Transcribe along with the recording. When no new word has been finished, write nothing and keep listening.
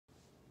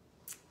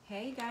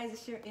Hey guys,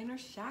 it's your inner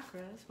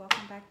chakras.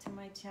 Welcome back to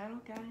my channel,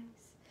 guys.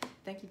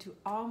 Thank you to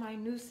all my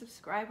new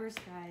subscribers,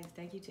 guys.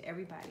 Thank you to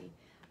everybody.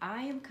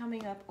 I am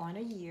coming up on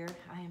a year.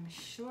 I am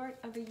short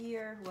of a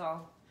year.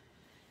 Well,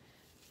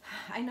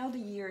 I know the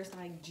year is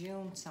like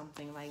June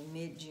something, like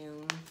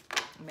mid-June,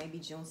 maybe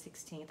June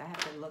 16th. I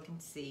have to look and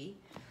see.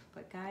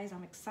 But guys,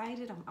 I'm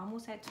excited. I'm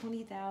almost at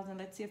 20,000.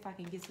 Let's see if I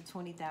can get to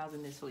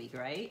 20,000 this week,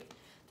 right?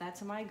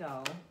 That's my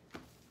goal.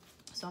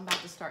 So I'm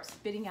about to start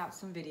spitting out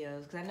some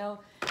videos because I know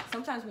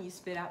sometimes when you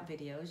spit out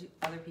videos,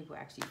 other people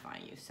actually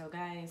find you. So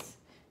guys,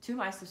 to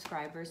my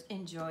subscribers,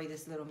 enjoy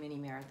this little mini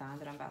marathon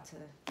that I'm about to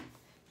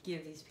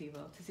give these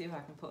people to see if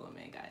I can pull them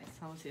in, guys.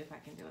 I'm gonna see if I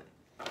can do it.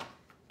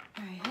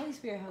 All right, Holy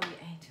Spirit, Holy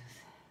Angels,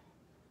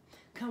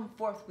 come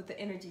forth with the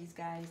energies,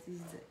 guys. These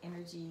are the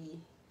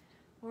energy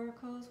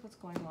oracles. What's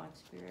going on,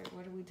 Spirit?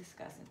 What are we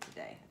discussing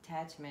today?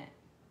 Attachment.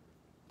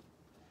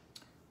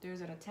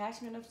 There's an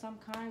attachment of some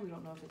kind. We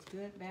don't know if it's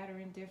good, bad, or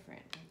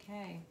indifferent.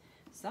 Okay.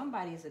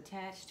 Somebody is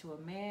attached to a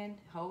man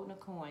holding a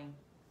coin.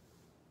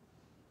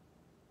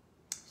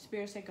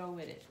 Spirit said go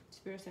with it.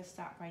 Spirit said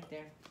stop right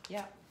there.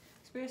 Yep.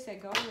 Spirit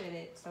said go with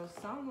it. So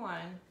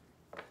someone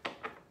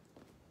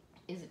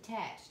is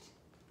attached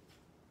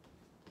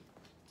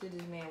to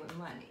this man with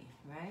money,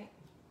 right?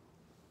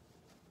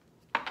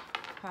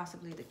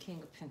 Possibly the King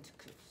of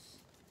Pentacles.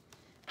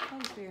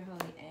 Holy Spirit,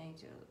 Holy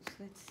Angels.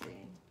 Let's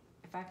see.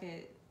 If I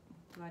could...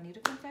 Do I need a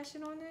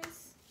confession on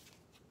this?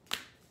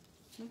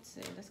 Let's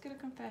see. Let's get a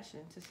confession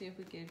to see if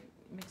we can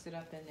mix it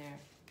up in there.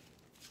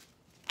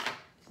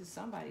 This is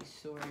somebody's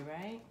story,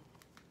 right?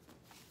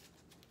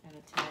 An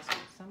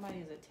attachment. Somebody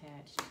is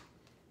attached.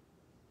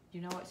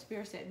 You know what?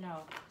 Spirit said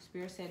no.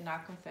 Spirit said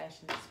not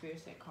confession. Spirit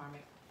said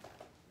karmic.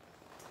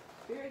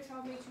 Spirit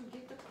told me to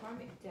get the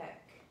karmic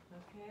deck.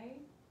 Okay?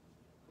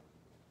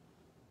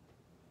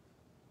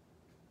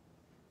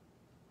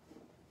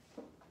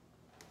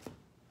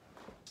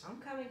 I'm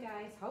coming,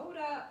 guys. Hold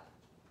up.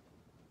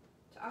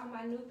 To all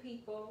my new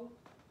people,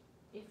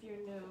 if you're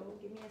new,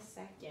 give me a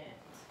second.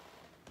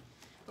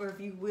 Or if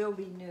you will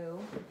be new.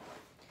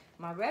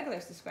 My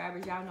regular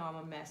subscribers, y'all know I'm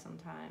a mess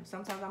sometimes.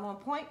 Sometimes I'm on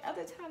point.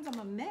 Other times I'm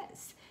a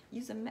mess.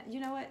 You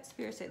know what?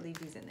 Spirit said leave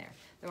these in there.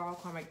 They're all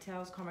Karmic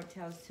Tales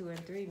 2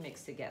 and 3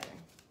 mixed together.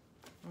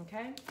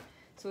 Okay?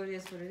 So it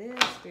is what it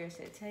is. Spirit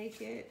said take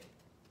it.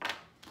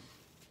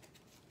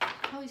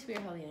 Holy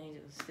Spirit, Holy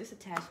Angels. This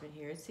attachment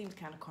here, it seems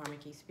kind of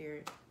karmic-y,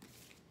 Spirit.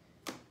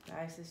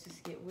 Guys, let's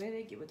just get with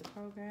it, get with the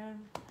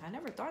program. I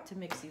never thought to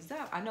mix these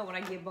up. I know when I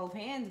get both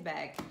hands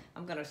back,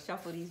 I'm going to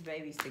shuffle these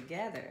babies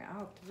together.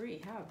 All three,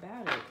 how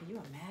about it? Can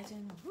you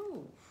imagine?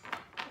 Woo.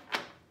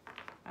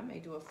 I may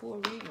do a full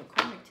reading of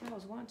Karmic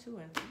Tales 1, 2,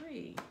 and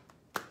 3.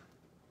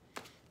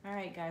 All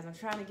right, guys, I'm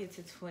trying to get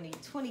to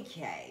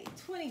 20K.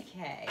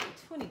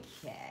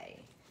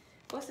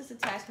 What's this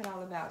attachment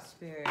all about,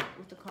 Spirit,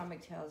 with the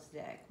Karmic Tales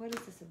deck? What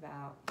is this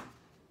about?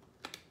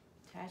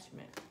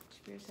 Attachment.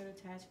 Spirit said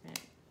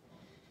attachment.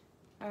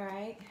 All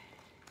right.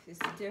 It's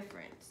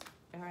different.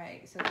 All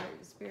right. So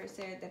the Spirit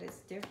said that it's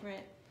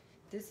different.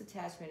 This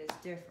attachment is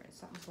different.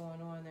 Something's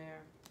going on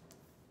there.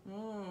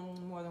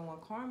 More than one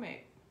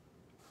karmic.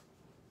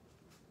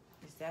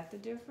 Is that the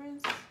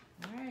difference?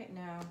 All right.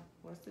 Now,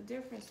 what's the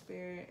difference,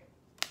 Spirit?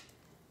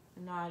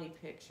 Naughty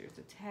pictures,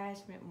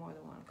 attachment, more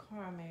than one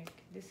karmic.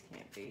 This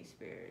can't be,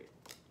 Spirit.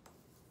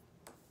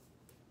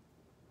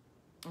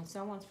 And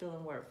someone's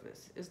feeling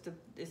worthless. Is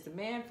the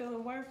man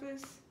feeling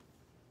worthless?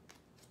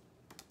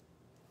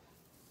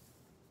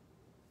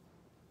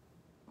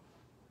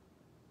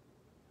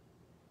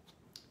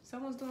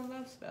 Someone's doing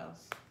love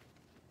spells.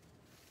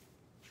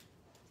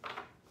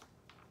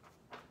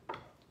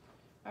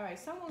 All right,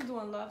 someone's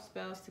doing love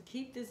spells to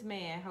keep this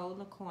man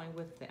holding a coin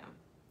with them.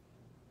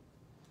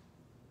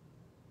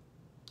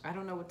 I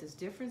don't know what this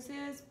difference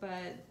is,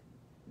 but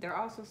they're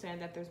also saying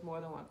that there's more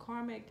than one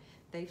karmic.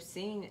 They've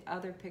seen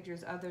other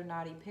pictures, other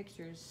naughty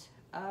pictures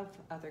of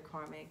other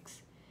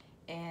karmics,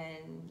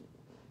 and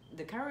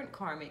the current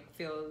karmic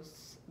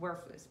feels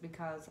worthless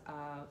because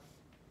of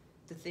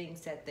the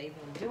things that they've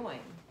been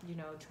doing, you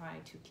know,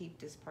 trying to keep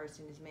this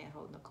person, this man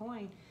holding a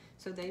coin.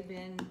 So they've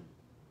been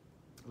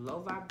low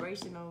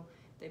vibrational.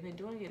 They've been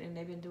doing it, and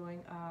they've been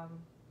doing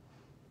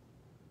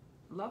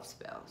love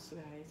spells,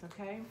 guys,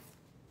 okay?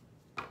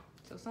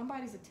 So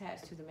somebody's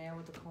attached to the man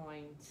with the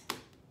coins.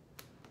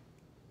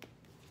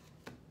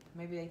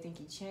 Maybe they think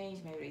he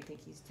changed. Maybe they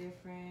think he's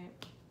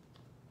different.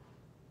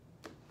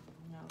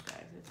 No,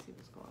 guys, let's see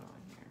what's going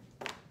on here.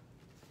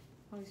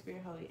 Holy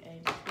Spirit, Holy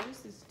Angels. What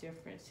is this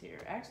difference here?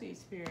 Actually,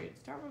 Spirit,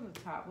 start from the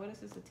top. What is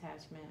this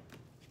attachment?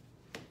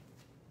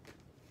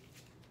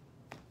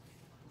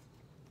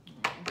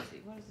 Let's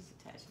see. What is this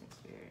attachment,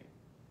 Spirit?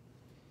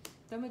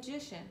 The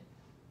Magician.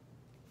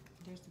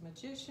 There's the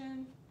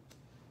Magician.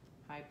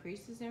 High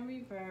Priestess in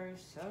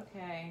reverse.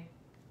 Okay.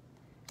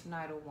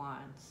 Knight of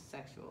Wands,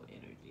 sexual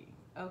energy.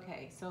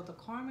 Okay, so the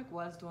karmic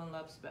was doing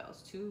love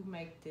spells to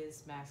make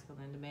this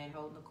masculine, the man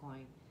holding the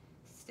coin,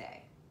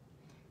 stay.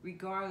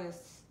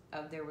 Regardless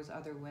of there was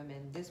other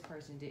women, this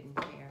person didn't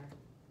care.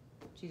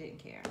 She didn't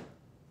care.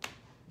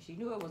 She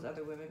knew it was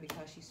other women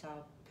because she saw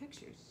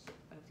pictures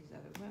of these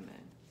other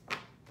women.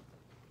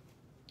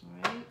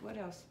 All right, what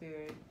else,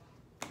 Spirit?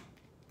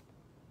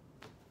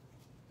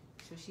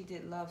 So she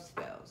did love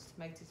spells to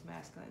make this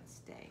masculine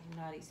stay,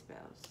 naughty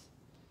spells.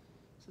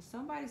 So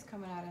somebody's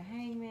coming out of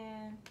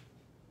Hangman.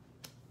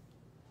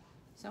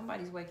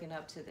 Somebody's waking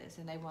up to this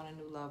and they want a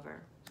new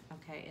lover.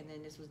 Okay, and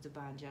then this was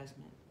divine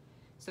judgment.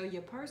 So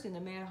your person, the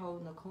man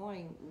holding the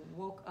coin,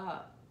 woke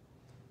up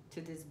to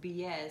this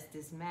BS,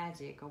 this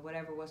magic, or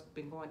whatever what's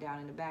been going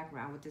down in the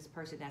background with this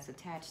person that's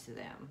attached to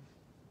them.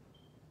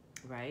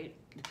 Right?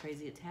 The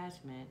crazy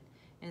attachment.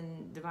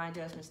 And divine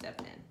judgment stepped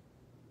in.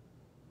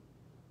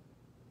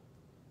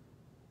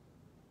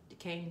 It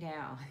came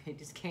down. It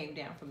just came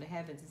down from the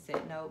heavens and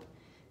said, nope,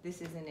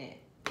 this isn't it.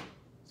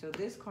 So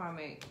this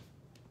karmic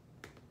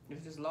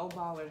was just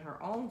lowballing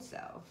her own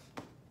self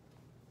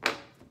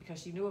because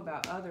she knew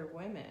about other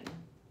women.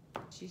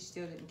 She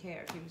still didn't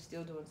care. She was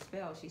still doing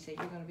spells. She said,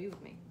 you're going to be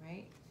with me,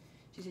 right?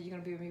 She said, you're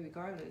going to be with me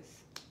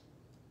regardless.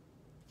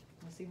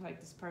 It seemed like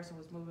this person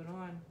was moving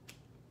on.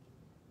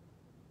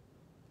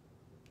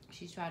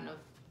 She's trying to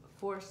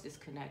force this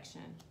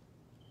connection.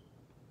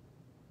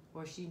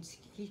 Or he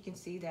can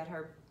see that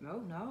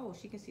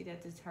she can see that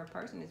her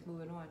person is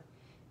moving on.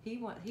 He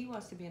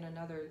wants to be in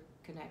another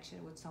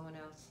connection with someone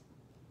else.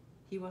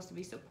 He wants to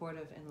be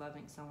supportive and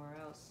loving somewhere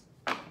else.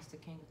 That's the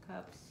King of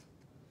Cups.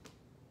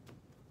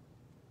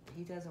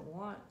 He doesn't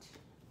want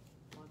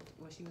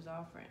what she was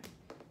offering.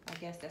 I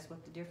guess that's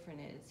what the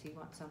difference is. He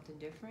wants something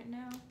different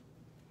now,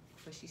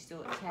 but she's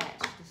still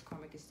attached. This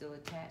karmic is still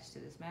attached to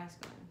this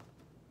masculine.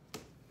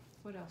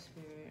 What else,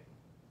 Spirit?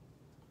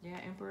 Yeah,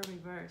 Emperor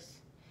reverse.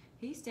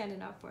 He's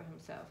standing up for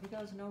himself. He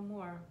goes, no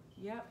more.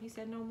 Yep, he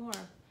said no more.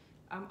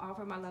 I'm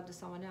offering my love to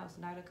someone else.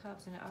 Knight of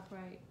Cups in the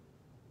upright.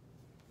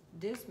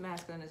 This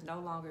masculine is no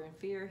longer in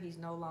fear. He's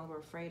no longer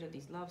afraid of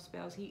these love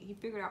spells. He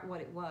figured out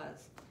what it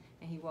was,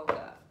 and he woke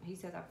up. He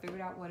says, I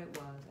figured out what it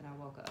was, and I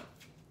woke up.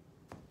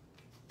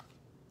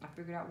 I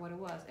figured out what it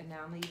was, and now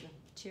I'm leaving.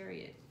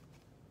 Chariot.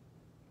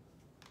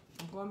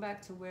 I'm going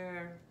back to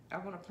where I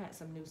want to plant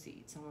some new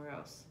seeds somewhere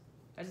else.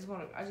 I just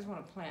want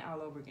to plant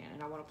all over again,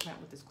 and I want to plant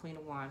with this Queen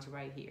of Wands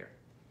right here.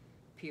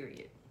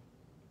 Period.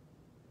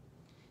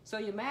 So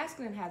your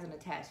masculine has an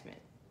attachment.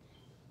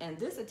 And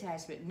this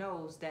attachment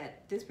knows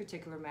that this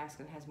particular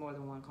masculine has more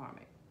than one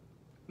karmic.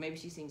 Maybe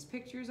she sees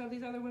pictures of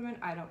these other women.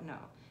 I don't know.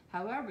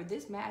 However,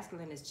 this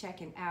masculine is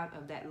checking out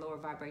of that lower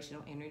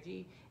vibrational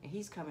energy, and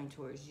he's coming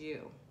towards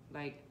you.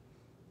 Like,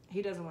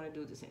 he doesn't want to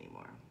do this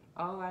anymore.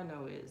 All I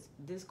know is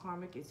this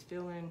karmic is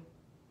feeling,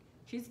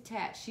 she's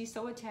attached. She's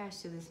so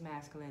attached to this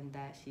masculine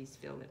that she's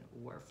feeling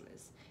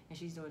worthless. And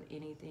she's doing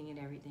anything and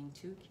everything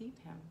to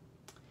keep him.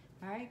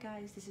 All right,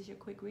 guys, this is your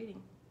quick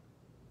reading.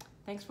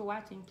 Thanks for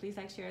watching. Please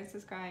like, share, and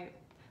subscribe.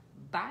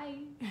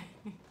 Bye.